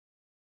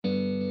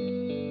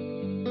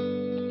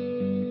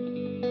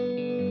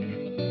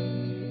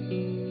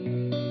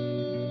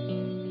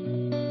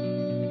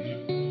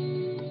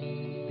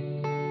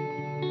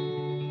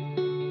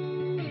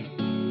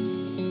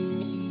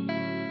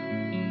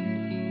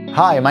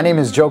Hi, my name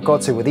is Joe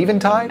Cozzi with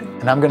Eventide,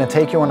 and I'm going to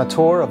take you on a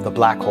tour of the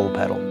Blackhole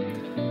Pedal.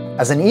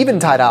 As an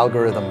Eventide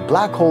algorithm,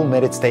 Blackhole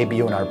made its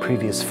debut in our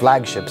previous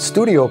flagship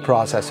studio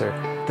processor,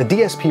 the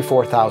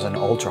DSP-4000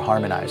 Ultra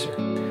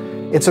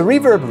Harmonizer. It's a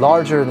reverb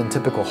larger than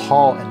typical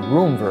hall and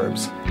room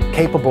verbs,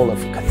 capable of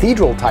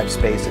cathedral-type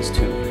spaces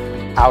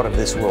to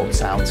out-of-this-world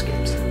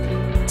soundscapes.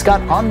 It's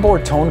got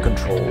onboard tone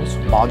controls,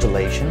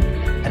 modulation,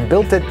 and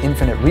built-in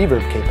infinite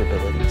reverb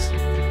capabilities.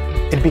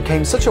 It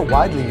became such a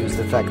widely used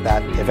effect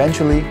that,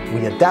 eventually,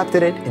 we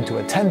adapted it into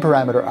a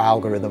 10-parameter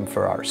algorithm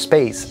for our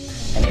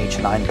space and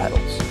H9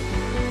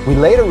 pedals. We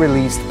later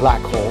released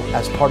Blackhole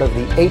as part of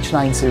the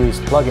H9 series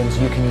plugins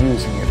you can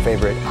use in your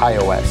favorite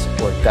iOS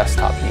or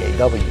desktop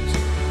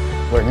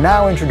DAWs. We're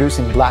now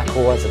introducing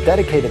Blackhole as a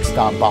dedicated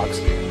stomp box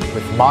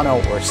with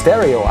mono or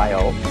stereo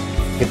I/O,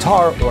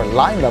 guitar or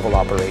line level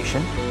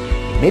operation,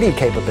 MIDI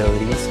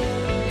capabilities,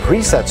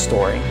 preset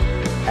storing,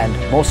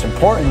 and most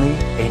importantly,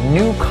 a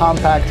new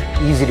compact,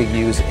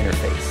 easy-to-use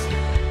interface.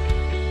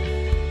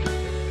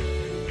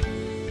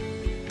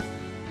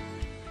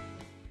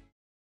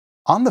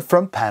 On the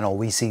front panel,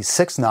 we see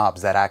 6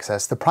 knobs that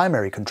access the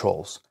primary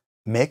controls: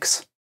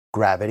 mix,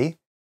 gravity,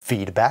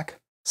 feedback,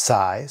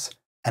 size,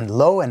 and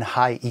low and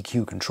high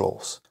EQ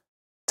controls.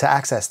 To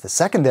access the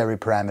secondary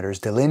parameters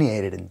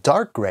delineated in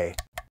dark gray,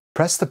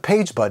 press the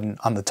page button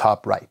on the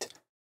top right.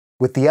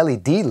 With the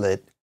LED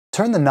lit,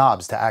 turn the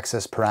knobs to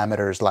access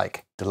parameters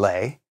like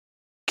delay,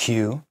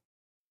 Q,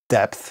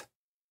 depth,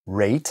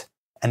 rate,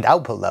 and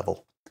output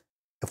level.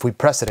 If we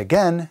press it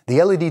again,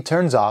 the LED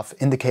turns off,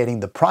 indicating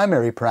the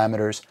primary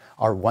parameters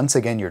are once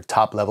again your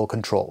top-level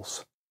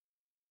controls.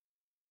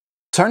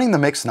 Turning the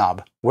mix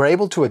knob, we're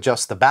able to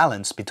adjust the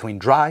balance between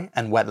dry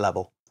and wet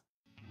level.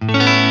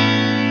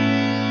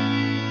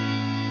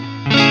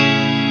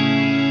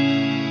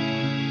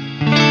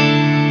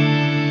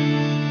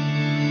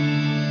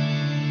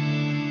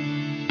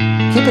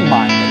 Keep in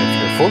mind that if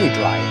you're fully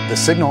dry, the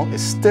signal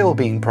is still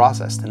being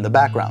processed in the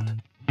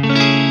background.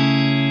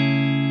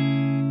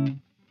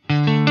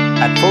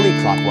 At fully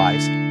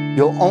clockwise,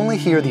 you'll only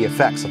hear the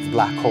effects of the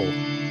black hole,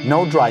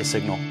 no dry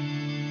signal.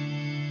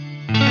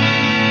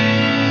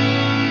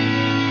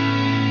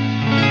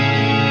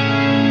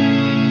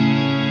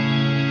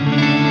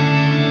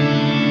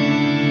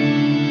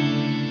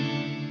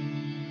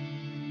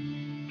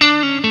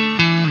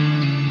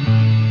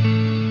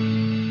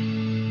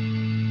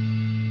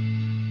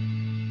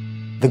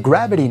 The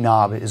gravity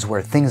knob is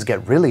where things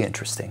get really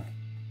interesting.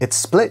 It's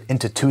split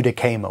into 2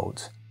 decay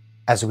modes.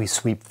 As we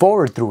sweep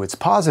forward through its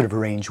positive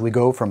range, we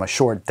go from a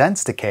short,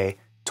 dense decay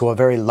to a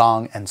very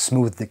long and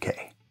smooth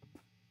decay.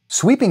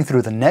 Sweeping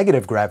through the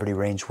negative gravity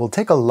range will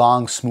take a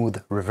long,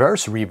 smooth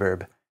reverse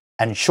reverb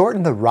and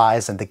shorten the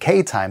rise and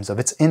decay times of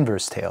its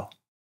inverse tail.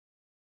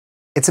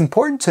 It's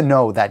important to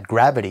know that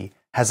gravity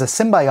has a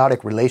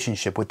symbiotic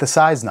relationship with the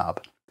size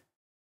knob.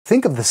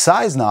 Think of the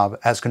size knob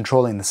as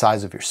controlling the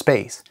size of your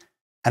space,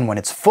 and when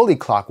it's fully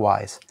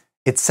clockwise,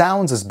 it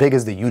sounds as big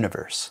as the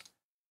universe.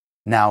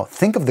 Now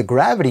think of the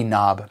gravity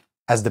knob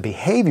as the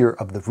behavior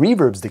of the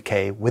reverb's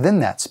decay within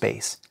that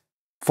space.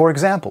 For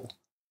example,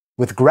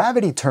 with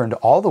gravity turned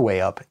all the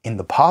way up in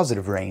the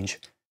positive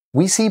range,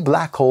 we see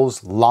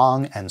Blackhole's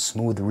long and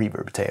smooth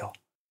reverb tail.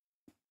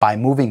 By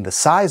moving the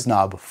size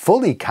knob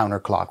fully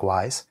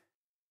counterclockwise,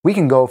 we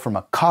can go from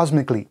a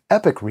cosmically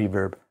epic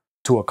reverb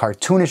to a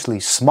cartoonishly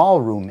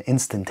small room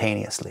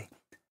instantaneously.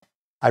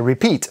 I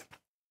repeat,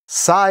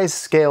 size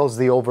scales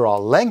the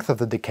overall length of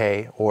the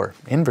decay, or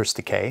inverse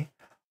decay,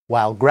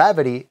 while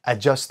gravity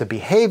adjusts the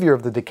behavior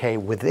of the decay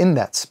within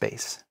that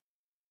space.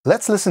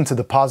 Let's listen to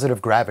the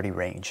positive gravity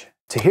range.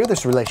 To hear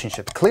this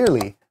relationship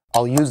clearly,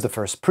 I'll use the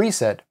first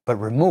preset, but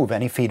remove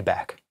any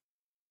feedback.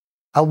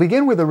 I'll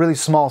begin with a really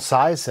small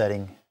size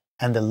setting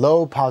and the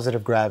low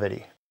positive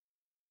gravity.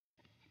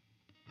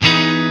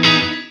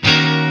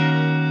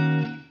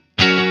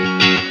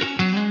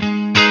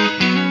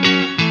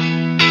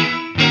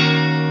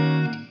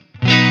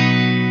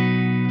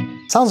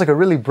 Sounds like a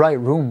really bright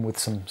room with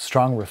some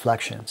strong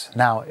reflections.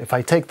 Now, if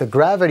I take the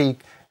gravity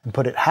and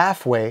put it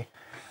halfway,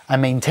 I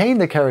maintain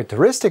the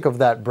characteristic of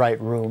that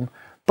bright room,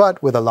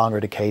 but with a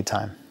longer decay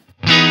time.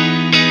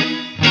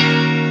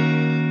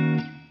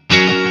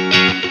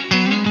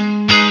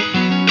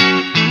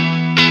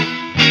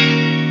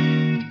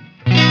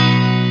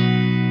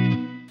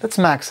 Let's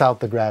max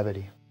out the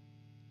gravity.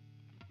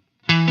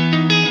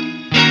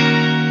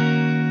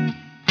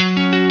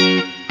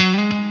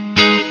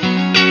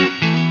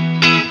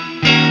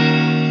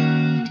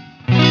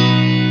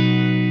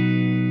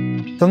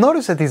 You'll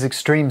notice at these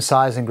extreme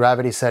size and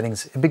gravity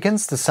settings, it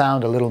begins to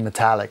sound a little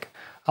metallic.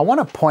 I want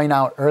to point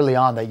out early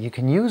on that you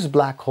can use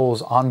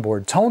Blackhole's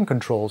onboard tone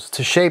controls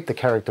to shape the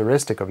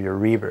characteristic of your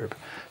reverb.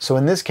 So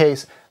in this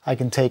case, I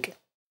can take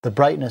the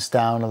brightness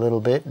down a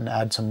little bit and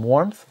add some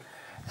warmth,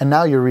 and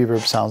now your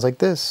reverb sounds like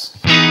this.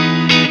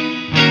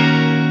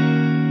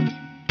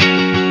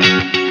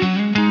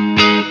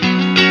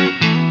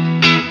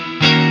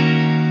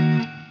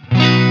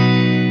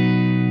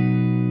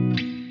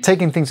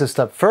 Taking things a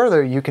step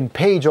further, you can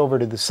page over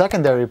to the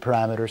secondary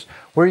parameters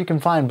where you can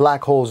find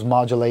Blackhole's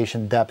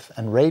modulation, depth,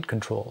 and rate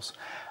controls.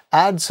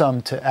 Add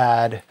some to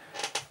add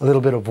a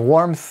little bit of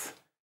warmth,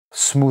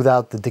 smooth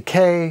out the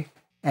decay,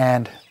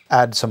 and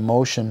add some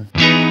motion.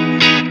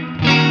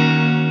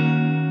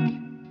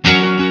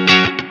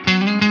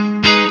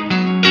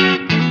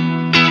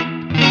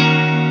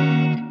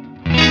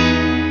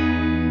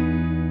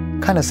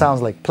 Kind of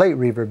sounds like plate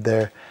reverb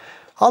there.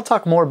 I'll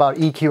talk more about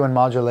EQ and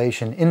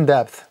modulation in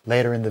depth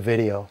later in the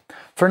video.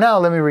 For now,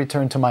 let me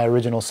return to my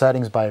original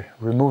settings by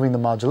removing the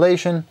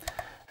modulation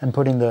and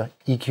putting the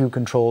EQ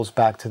controls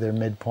back to their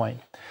midpoint.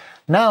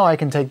 Now I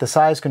can take the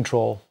size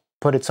control,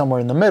 put it somewhere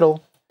in the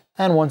middle,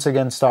 and once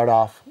again start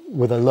off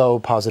with a low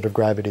positive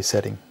gravity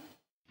setting.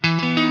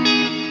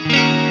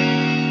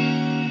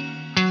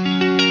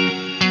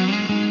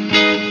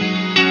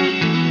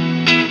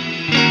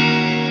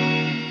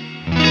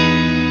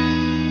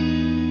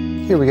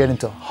 Here we get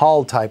into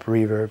Hall type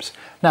reverbs.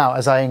 Now,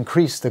 as I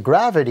increase the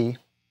gravity,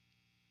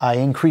 I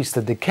increase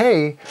the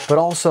decay, but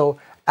also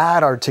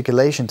add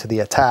articulation to the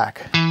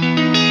attack.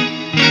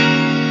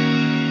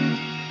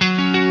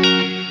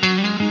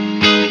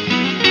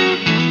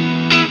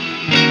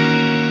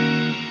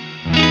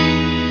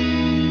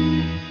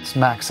 Let's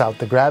max out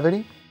the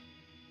gravity.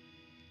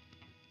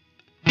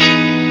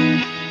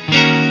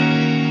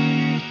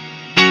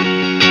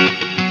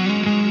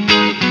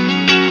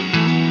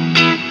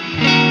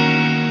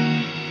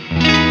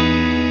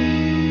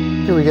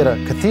 Here we get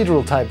a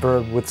cathedral type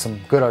verb with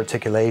some good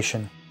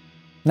articulation.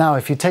 Now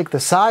if you take the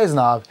size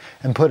knob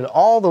and put it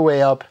all the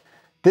way up,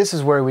 this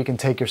is where we can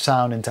take your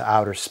sound into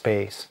outer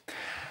space.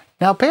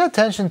 Now pay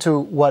attention to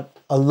what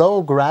a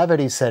low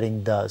gravity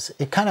setting does.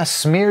 It kind of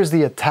smears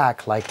the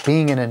attack like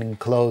being in an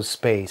enclosed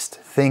space.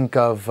 Think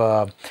of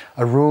a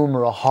room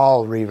or a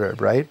hall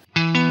reverb, right?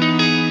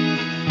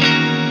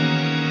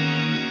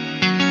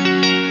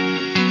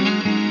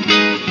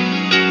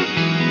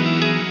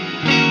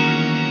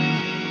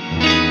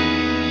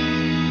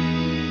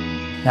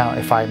 Now,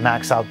 if I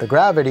max out the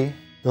gravity,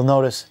 you'll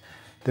notice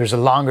there's a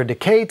longer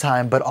decay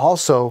time, but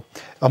also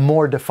a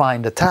more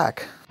defined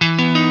attack.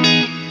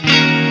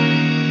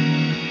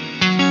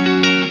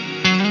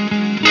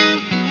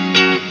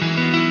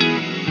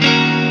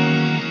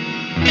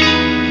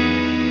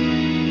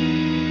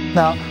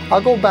 Now, I'll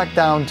go back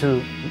down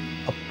to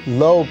a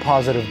low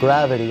positive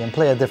gravity and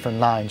play a different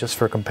line just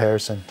for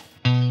comparison.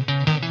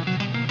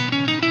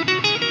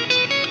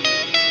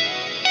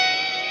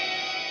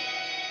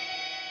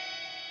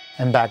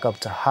 And back up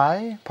to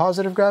high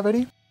positive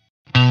gravity.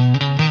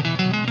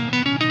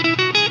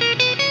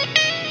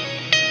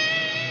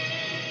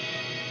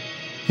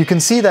 You can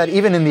see that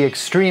even in the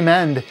extreme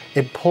end,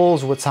 it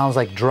pulls what sounds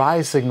like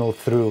dry signal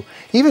through,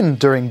 even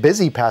during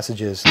busy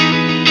passages.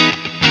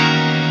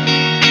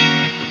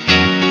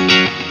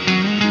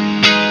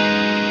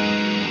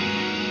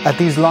 At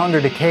these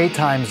longer decay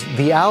times,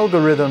 the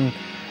algorithm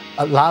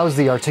allows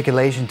the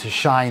articulation to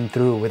shine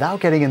through without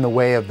getting in the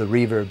way of the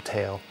reverb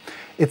tail.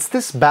 It's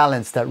this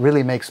balance that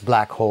really makes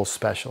Blackhole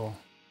special.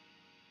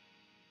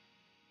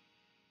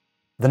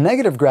 The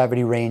negative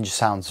gravity range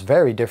sounds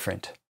very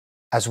different.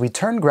 As we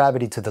turn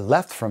gravity to the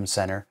left from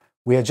center,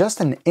 we adjust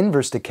an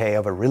inverse decay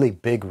of a really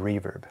big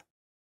reverb.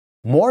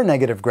 More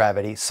negative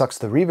gravity sucks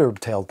the reverb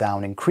tail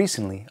down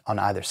increasingly on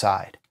either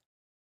side.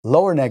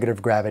 Lower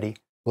negative gravity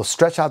will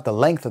stretch out the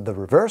length of the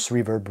reverse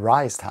reverb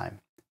rise time.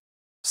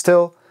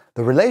 Still,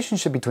 the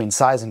relationship between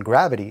size and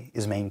gravity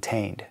is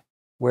maintained,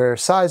 where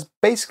size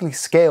basically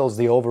scales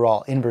the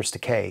overall inverse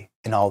decay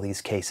in all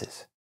these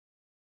cases.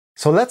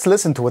 So let's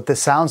listen to what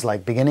this sounds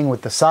like, beginning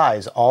with the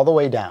size all the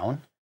way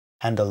down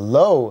and a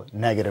low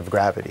negative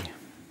gravity.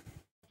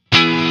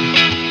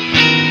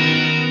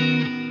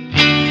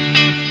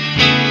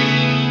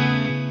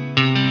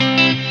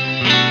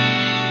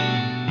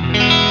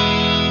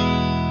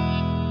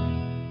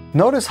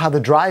 Notice how the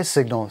dry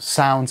signal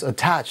sounds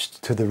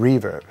attached to the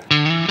reverb.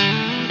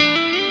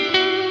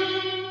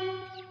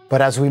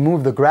 But as we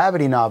move the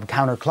gravity knob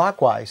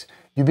counterclockwise,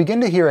 you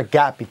begin to hear a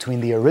gap between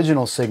the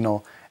original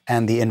signal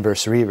and the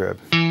inverse reverb.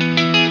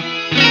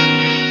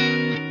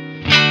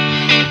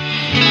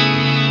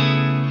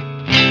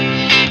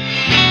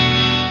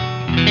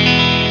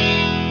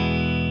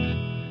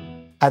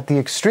 At the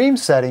extreme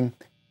setting,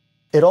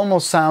 it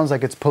almost sounds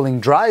like it's pulling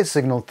dry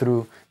signal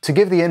through to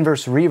give the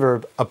inverse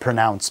reverb a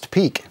pronounced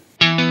peak.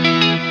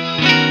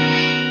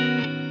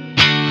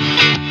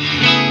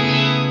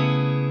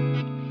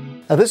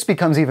 Now this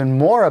becomes even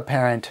more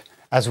apparent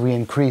as we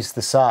increase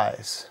the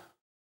size.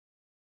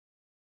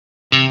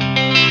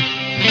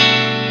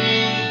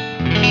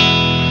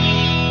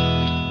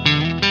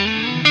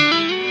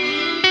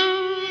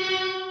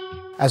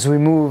 As we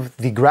move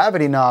the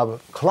gravity knob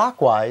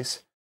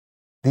clockwise,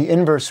 the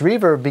inverse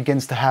reverb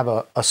begins to have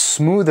a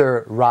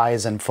smoother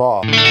rise and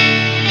fall.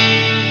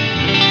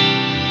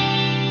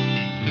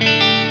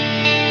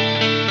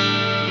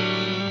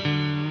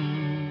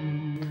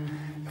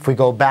 If we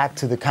go back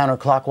to the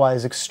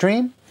counterclockwise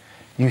extreme,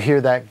 you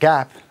hear that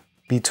gap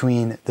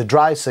between the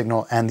dry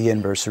signal and the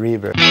inverse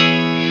reverb.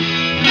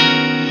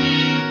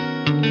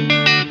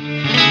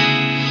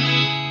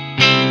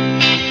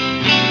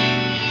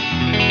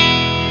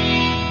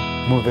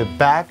 move it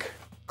back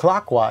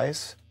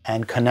clockwise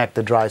and connect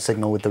the dry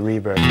signal with the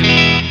reverb.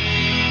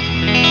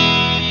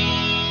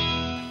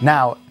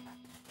 Now,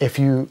 if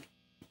you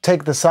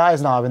take the size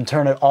knob and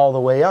turn it all the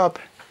way up,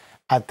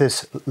 at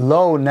this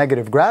low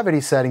negative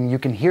gravity setting, you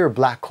can hear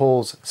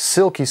Blackhole's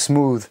silky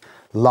smooth,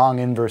 long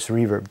inverse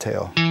reverb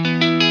tail.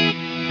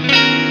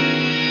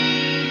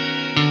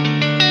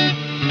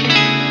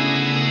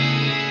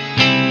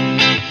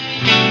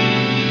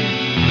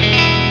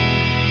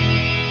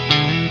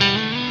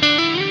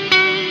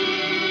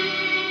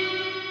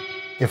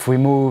 If we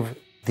move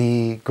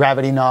the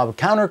gravity knob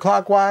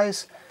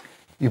counterclockwise,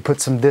 you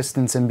put some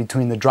distance in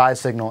between the dry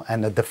signal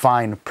and the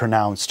defined,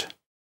 pronounced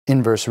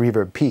inverse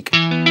reverb peak.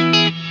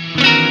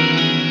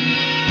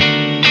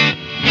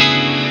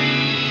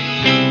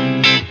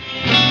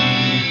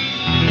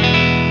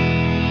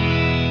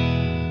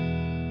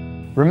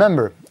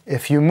 Remember,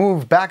 if you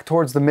move back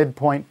towards the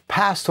midpoint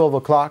past 12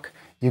 o'clock,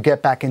 you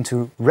get back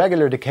into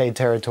regular decay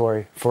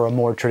territory for a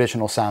more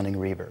traditional sounding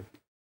reverb.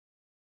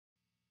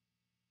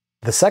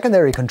 The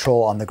secondary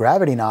control on the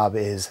gravity knob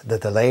is the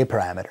delay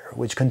parameter,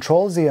 which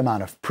controls the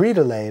amount of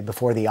pre-delay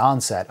before the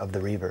onset of the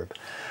reverb.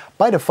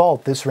 By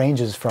default, this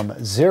ranges from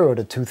 0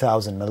 to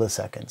 2000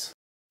 milliseconds.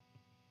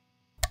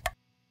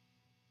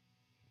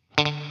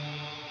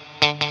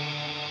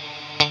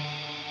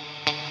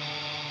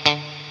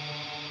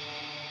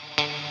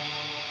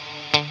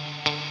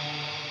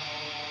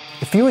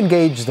 If you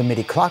engage the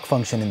MIDI clock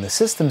function in the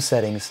system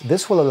settings,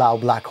 this will allow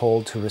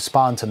Blackhole to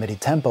respond to MIDI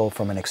tempo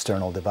from an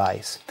external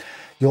device.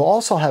 You'll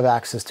also have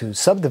access to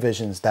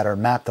subdivisions that are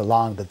mapped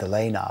along the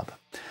delay knob.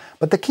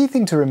 But the key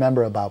thing to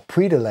remember about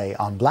pre-delay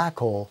on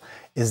Blackhole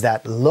is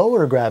that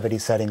lower gravity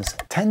settings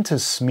tend to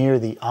smear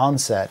the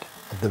onset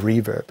of the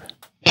reverb.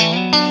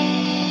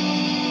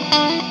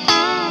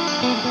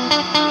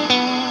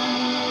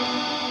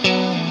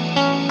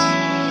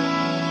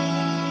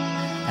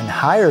 And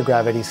higher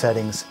gravity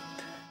settings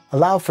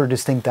allow for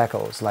distinct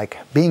echoes, like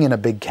being in a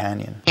big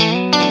canyon.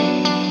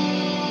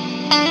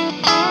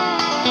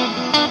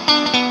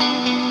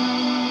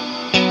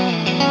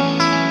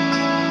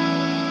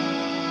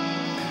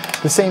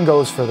 The same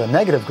goes for the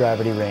negative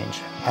gravity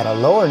range. At a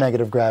lower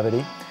negative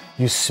gravity,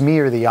 you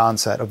smear the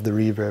onset of the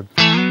reverb.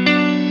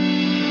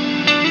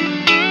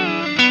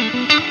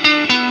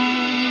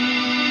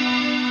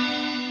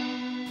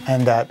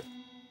 And at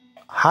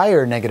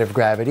higher negative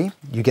gravity,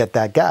 you get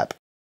that gap.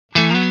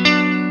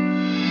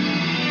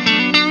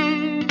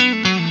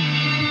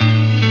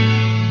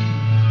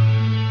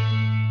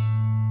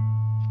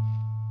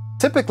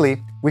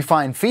 Typically, we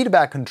find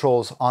feedback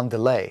controls on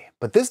delay,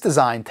 but this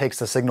design takes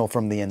the signal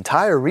from the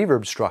entire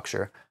reverb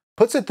structure,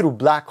 puts it through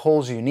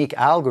Blackhole's unique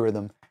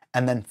algorithm,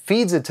 and then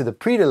feeds it to the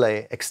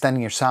pre-delay,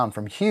 extending your sound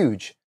from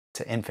huge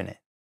to infinite.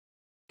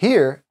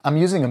 Here, I'm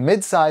using a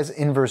mid-size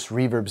inverse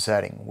reverb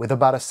setting with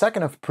about a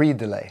second of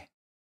pre-delay.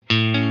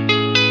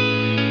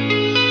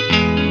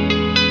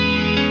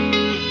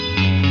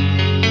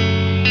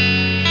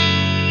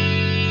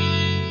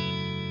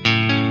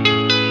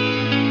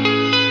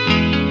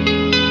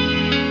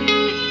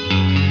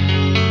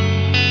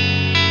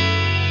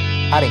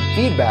 Adding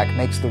feedback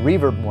makes the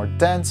reverb more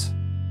dense,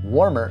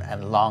 warmer,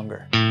 and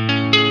longer.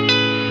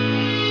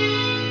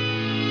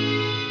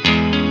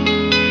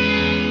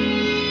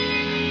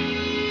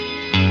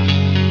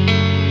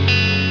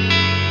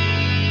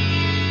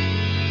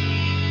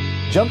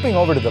 Jumping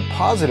over to the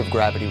positive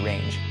gravity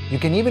range, you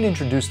can even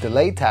introduce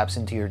delay taps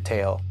into your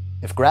tail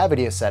if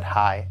gravity is set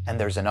high and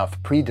there's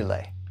enough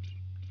pre-delay.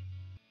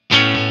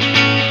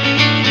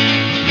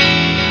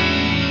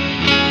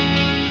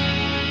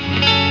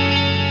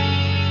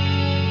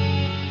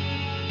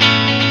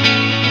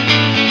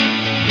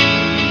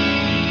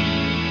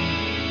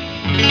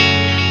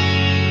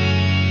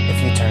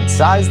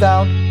 Size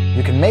down,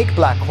 you can make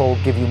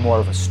Blackhole give you more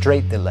of a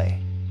straight delay.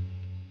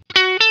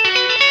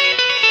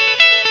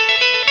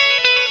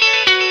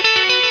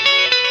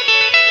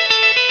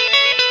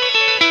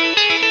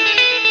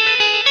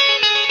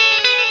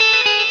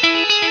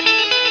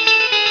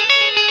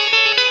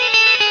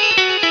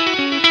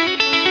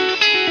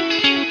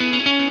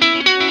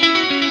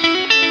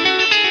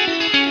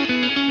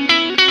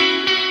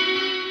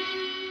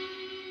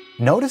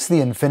 Notice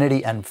the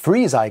infinity and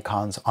freeze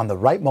icons on the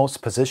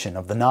rightmost position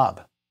of the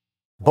knob.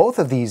 Both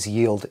of these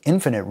yield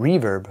infinite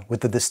reverb,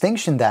 with the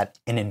distinction that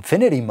in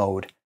infinity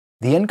mode,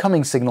 the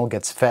incoming signal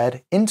gets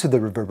fed into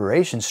the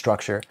reverberation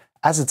structure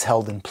as it's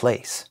held in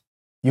place.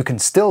 You can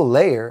still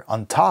layer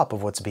on top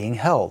of what's being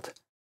held.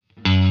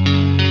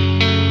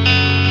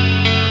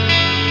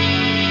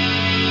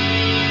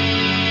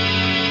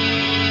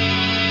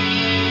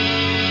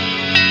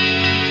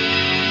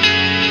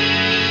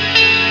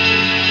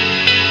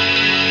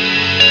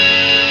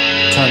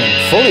 Turning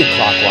fully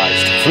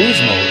clockwise to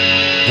freeze mode,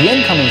 the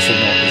incoming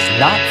signal is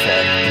not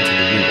fed into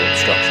the reverb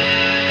structure,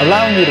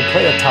 allowing you to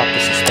play atop the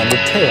suspended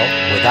tail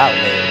without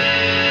layering.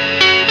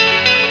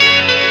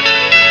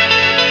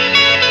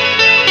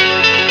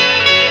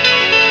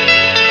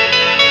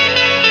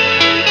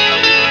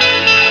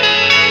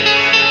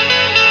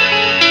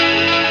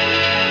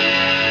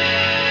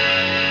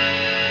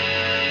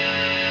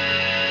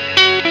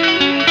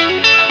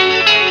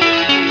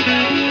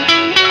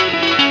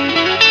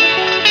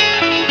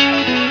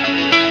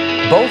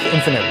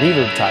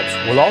 reverb types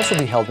will also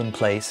be held in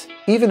place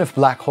even if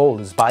Blackhole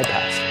is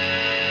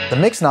bypassed. The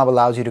mix knob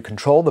allows you to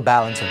control the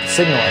balance of the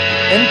signal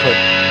at the input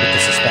with the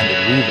suspended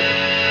reverb.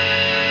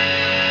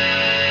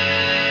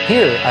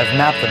 Here, I've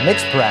mapped the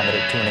mix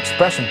parameter to an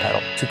expression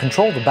pedal to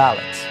control the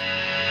balance.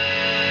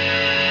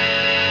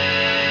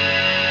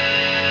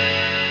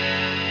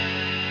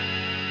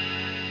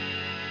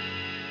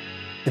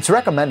 It's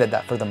recommended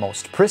that for the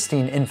most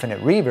pristine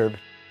infinite reverb,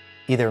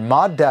 either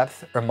mod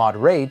depth or mod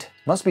rate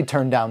must be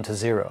turned down to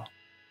 0.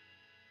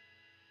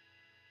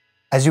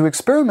 As you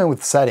experiment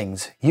with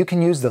settings, you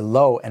can use the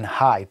low and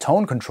high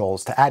tone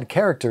controls to add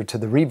character to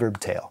the reverb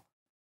tail.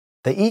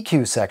 The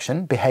EQ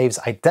section behaves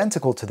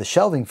identical to the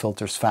shelving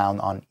filters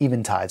found on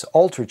Eventide's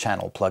Ultra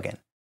Channel plugin.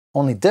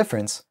 Only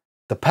difference,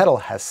 the pedal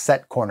has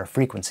set corner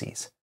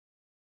frequencies.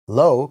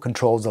 Low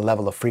controls the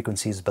level of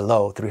frequencies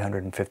below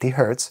 350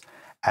 Hz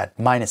at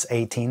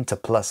 -18 to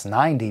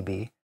 +9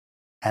 dB,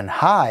 and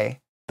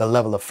high the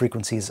level of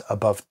frequencies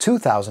above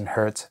 2000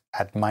 Hz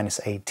at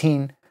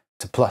 -18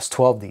 to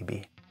 +12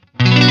 dB.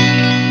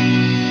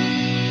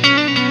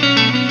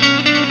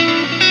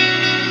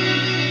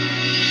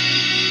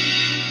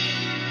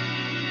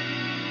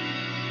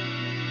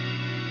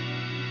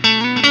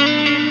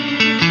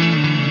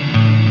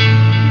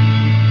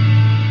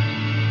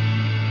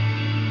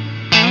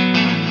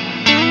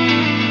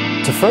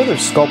 To further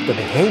sculpt the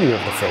behavior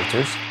of the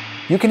filters,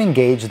 you can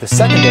engage the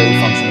secondary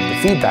function of the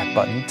feedback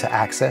button to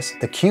access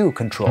the Q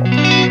control,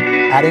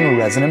 adding a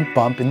resonant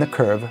bump in the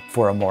curve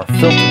for a more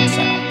filtered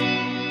sound.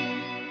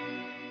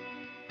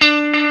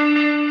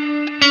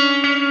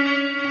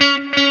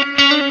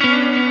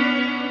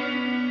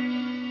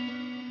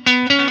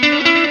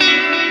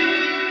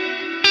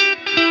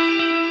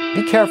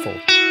 Be careful,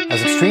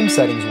 as extreme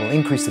settings will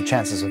increase the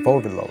chances of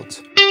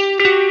overloads.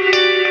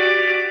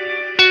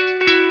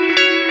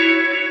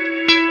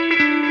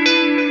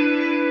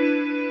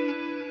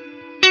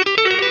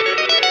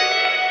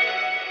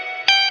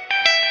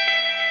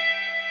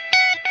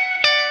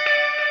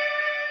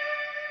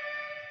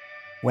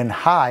 When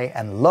high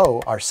and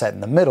low are set in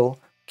the middle,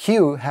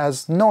 Q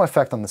has no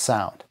effect on the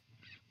sound.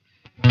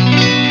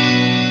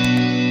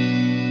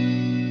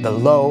 The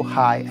low,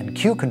 high, and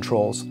Q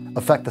controls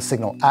affect the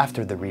signal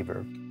after the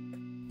reverb.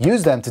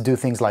 Use them to do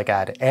things like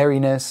add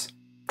airiness,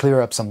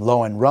 clear up some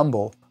low-end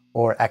rumble,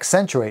 or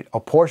accentuate a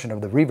portion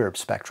of the reverb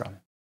spectrum.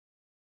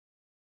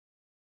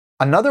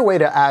 Another way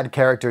to add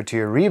character to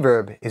your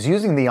reverb is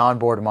using the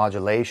onboard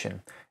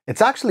modulation.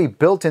 It's actually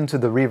built into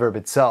the reverb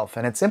itself,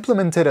 and it's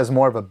implemented as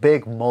more of a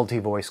big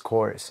multi-voice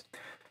chorus.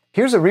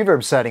 Here's a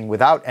reverb setting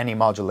without any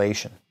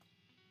modulation.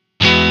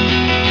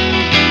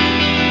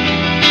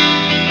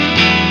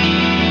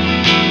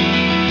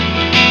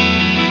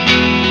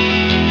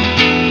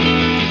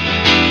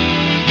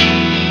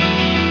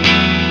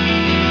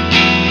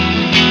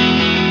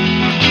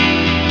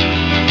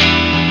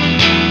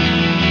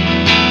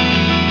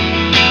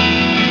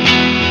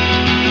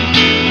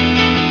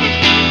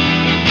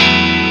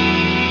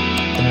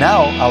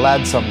 Now I'll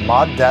add some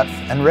mod depth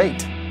and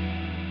rate.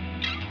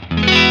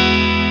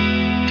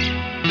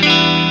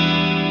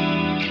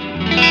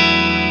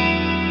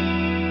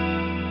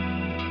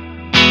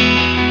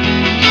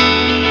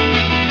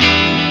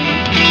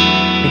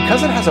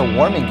 Because it has a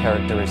warming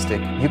characteristic,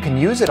 you can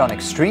use it on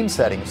extreme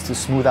settings to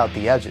smooth out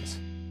the edges.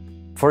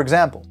 For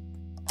example,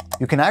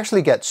 you can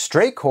actually get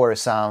straight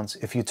chorus sounds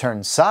if you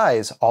turn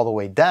size all the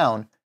way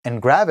down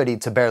and gravity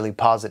to barely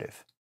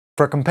positive.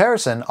 For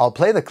comparison, I'll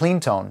play the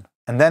clean tone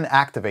and then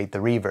activate the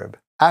reverb.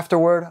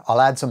 Afterward, I'll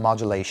add some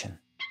modulation.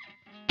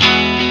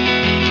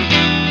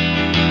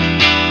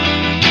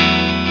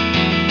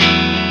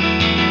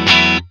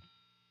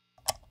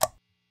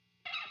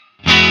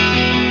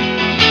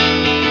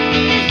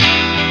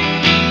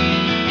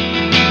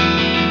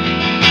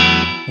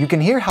 You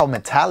can hear how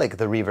metallic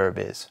the reverb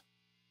is.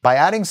 By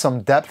adding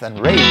some depth and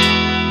rate,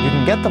 you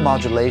can get the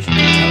modulation to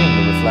tame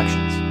the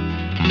reflections.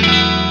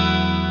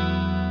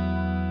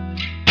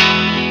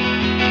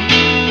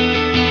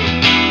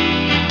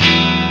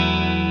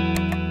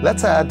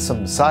 Let's add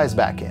some size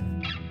back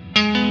in.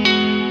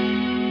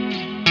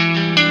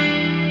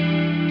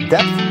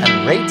 Depth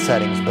and rate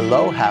settings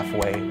below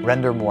halfway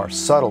render more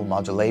subtle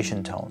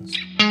modulation tones.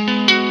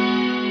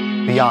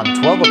 Beyond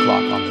 12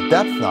 o'clock on the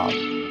depth knob,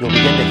 you'll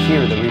begin to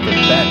hear the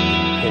reverb bend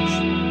in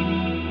pitch.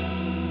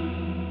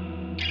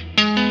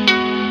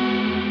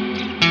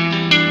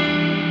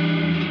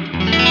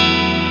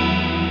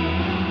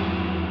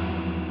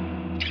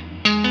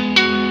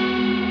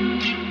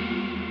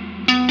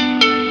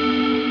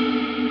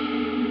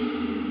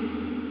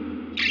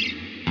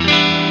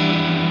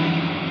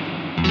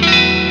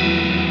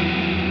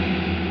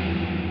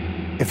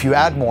 If you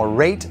add more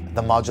rate,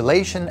 the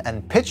modulation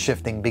and pitch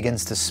shifting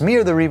begins to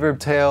smear the reverb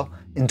tail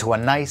into a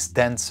nice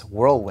dense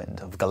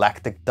whirlwind of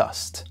galactic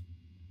dust.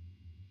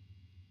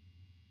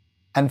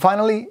 And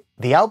finally,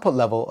 the output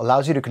level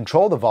allows you to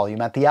control the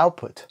volume at the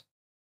output.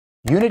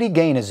 Unity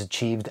gain is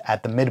achieved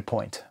at the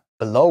midpoint,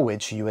 below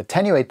which you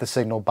attenuate the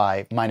signal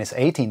by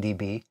 -18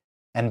 dB,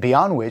 and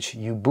beyond which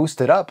you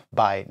boost it up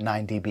by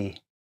 9 dB.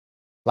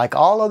 Like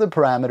all other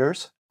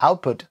parameters,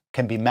 output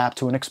can be mapped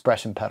to an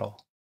expression pedal.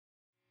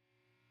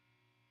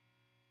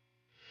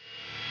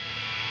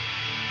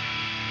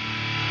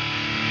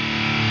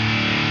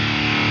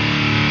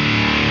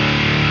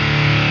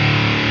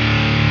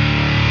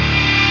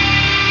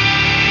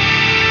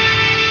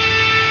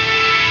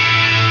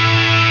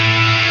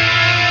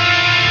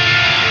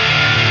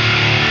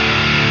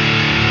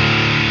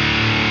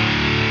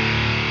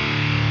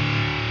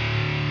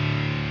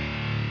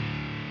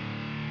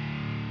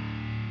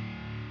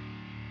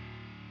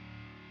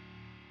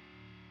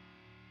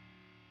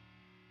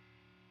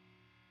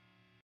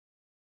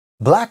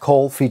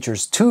 Blackhole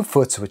features two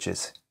foot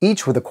switches,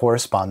 each with a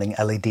corresponding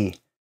LED.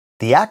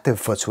 The active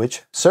foot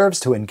switch serves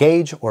to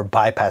engage or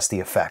bypass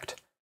the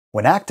effect.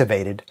 When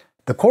activated,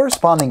 the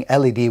corresponding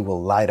LED will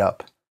light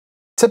up.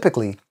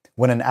 Typically,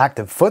 when an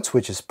active foot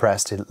switch is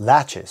pressed, it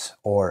latches,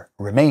 or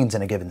remains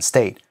in a given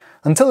state,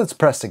 until it's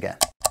pressed again.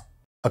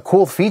 A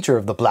cool feature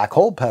of the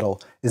Blackhole pedal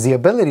is the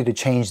ability to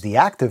change the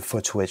active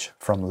foot switch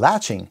from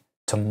latching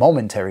to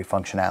momentary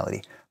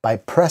functionality by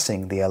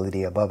pressing the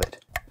LED above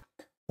it.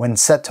 When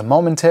set to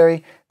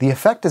momentary, the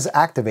effect is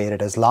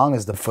activated as long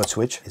as the foot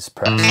switch is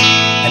pressed,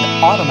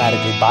 and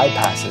automatically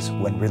bypasses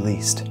when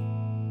released.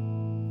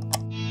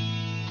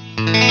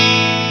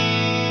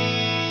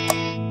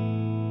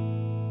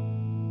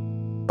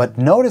 But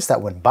notice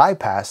that when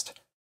bypassed,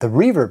 the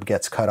reverb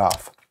gets cut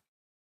off.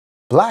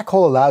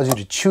 Blackhole allows you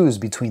to choose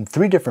between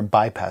three different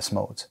bypass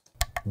modes: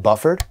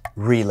 buffered,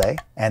 relay,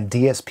 and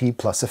DSP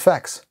plus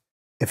effects.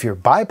 If your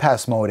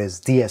bypass mode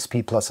is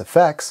DSP plus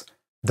effects,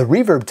 the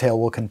reverb tail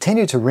will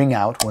continue to ring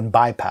out when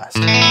bypassed,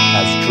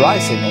 as dry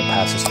signal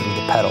passes through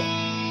the pedal.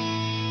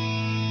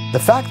 The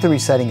factory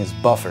setting is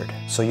buffered,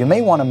 so you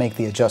may want to make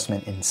the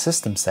adjustment in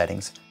system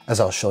settings, as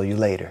I'll show you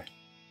later.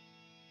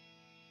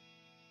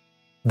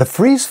 The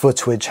freeze foot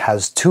switch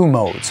has two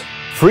modes: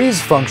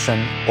 freeze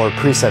function or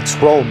preset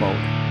scroll mode.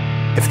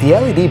 If the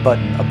LED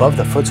button above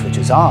the foot switch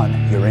is on,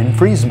 you're in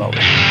freeze mode.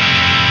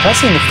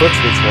 Pressing the foot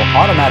switch will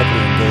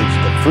automatically engage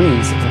the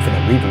freeze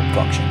infinite reverb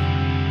function.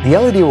 The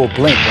LED will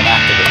blink when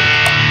activated.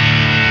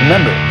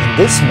 Remember, in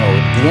this mode,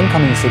 the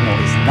incoming signal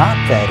is not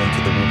fed into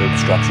the reverb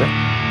structure,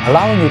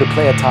 allowing you to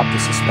play atop the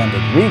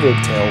suspended reverb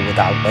tail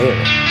without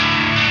layering.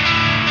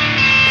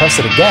 Press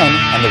it again,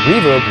 and the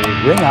reverb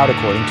will ring out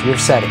according to your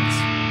settings.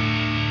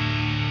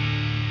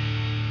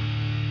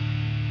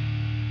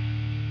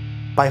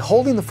 By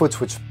holding the foot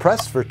switch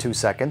pressed for 2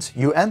 seconds,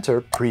 you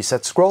enter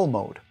preset scroll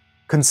mode.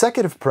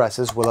 Consecutive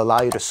presses will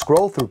allow you to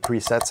scroll through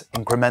presets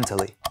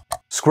incrementally.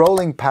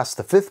 Scrolling past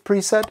the 5th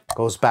preset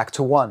goes back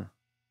to 1.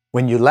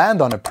 When you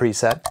land on a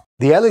preset,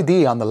 the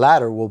LED on the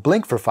ladder will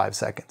blink for 5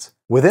 seconds.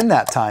 Within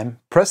that time,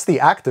 press the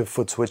active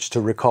foot switch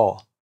to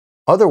recall.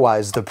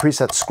 Otherwise, the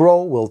preset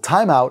scroll will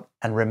time out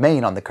and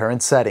remain on the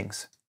current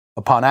settings.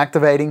 Upon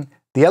activating,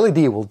 the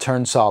LED will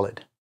turn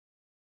solid.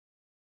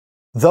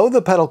 Though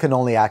the pedal can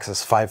only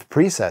access 5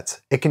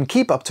 presets, it can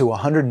keep up to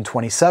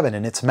 127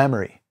 in its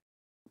memory.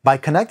 By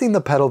connecting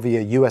the pedal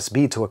via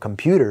USB to a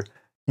computer,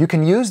 you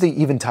can use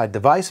the Eventide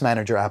Device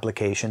Manager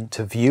application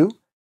to view,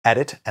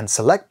 edit, and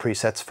select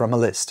presets from a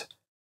list.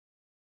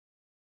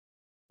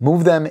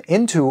 Move them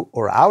into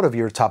or out of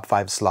your top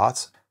 5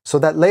 slots so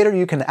that later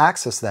you can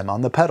access them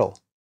on the pedal.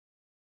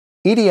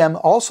 EDM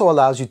also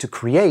allows you to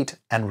create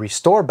and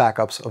restore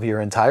backups of your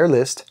entire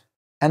list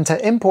and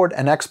to import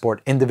and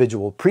export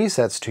individual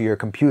presets to your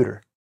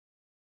computer.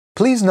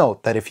 Please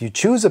note that if you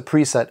choose a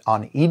preset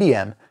on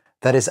EDM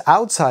that is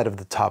outside of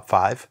the top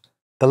 5,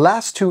 the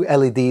last 2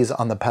 LEDs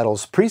on the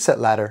pedal's preset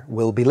ladder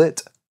will be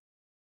lit.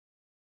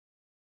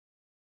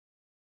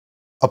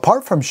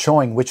 Apart from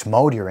showing which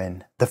mode you're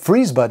in, the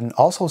freeze button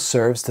also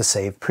serves to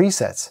save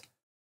presets.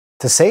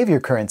 To save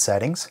your current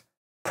settings,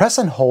 press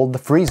and hold the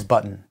freeze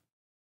button.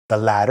 The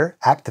ladder,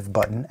 active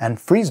button, and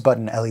freeze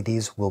button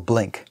LEDs will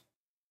blink.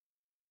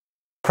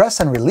 Press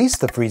and release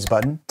the freeze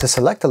button to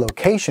select a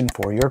location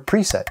for your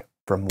preset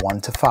from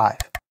 1 to 5.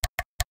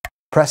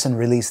 Press and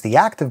release the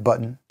active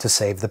button to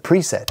save the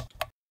preset.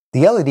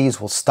 The LEDs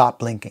will stop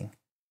blinking.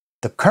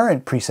 The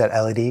current preset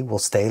LED will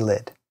stay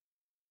lit.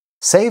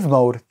 Save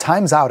mode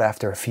times out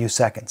after a few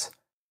seconds.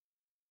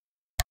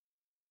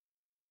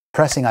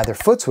 Pressing either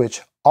foot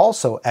switch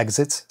also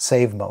exits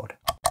save mode.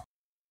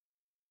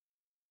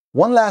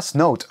 One last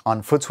note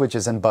on foot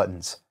switches and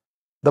buttons.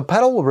 The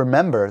pedal will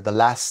remember the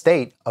last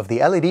state of the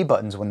LED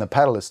buttons when the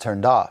pedal is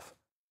turned off.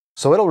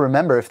 So it'll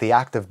remember if the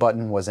active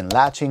button was in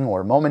latching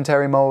or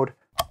momentary mode,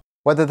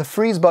 whether the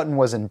freeze button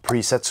was in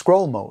preset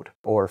scroll mode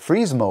or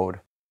freeze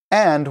mode,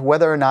 and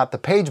whether or not the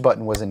page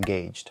button was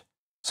engaged.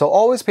 So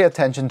always pay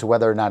attention to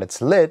whether or not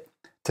it's lit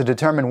to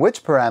determine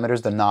which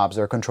parameters the knobs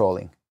are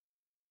controlling.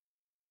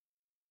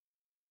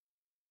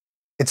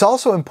 It's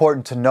also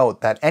important to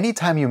note that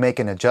anytime you make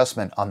an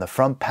adjustment on the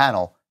front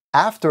panel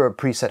after a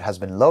preset has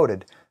been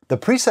loaded, the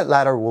preset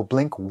ladder will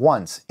blink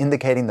once,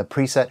 indicating the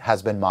preset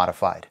has been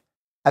modified.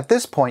 At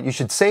this point, you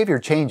should save your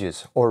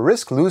changes or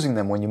risk losing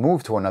them when you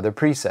move to another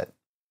preset.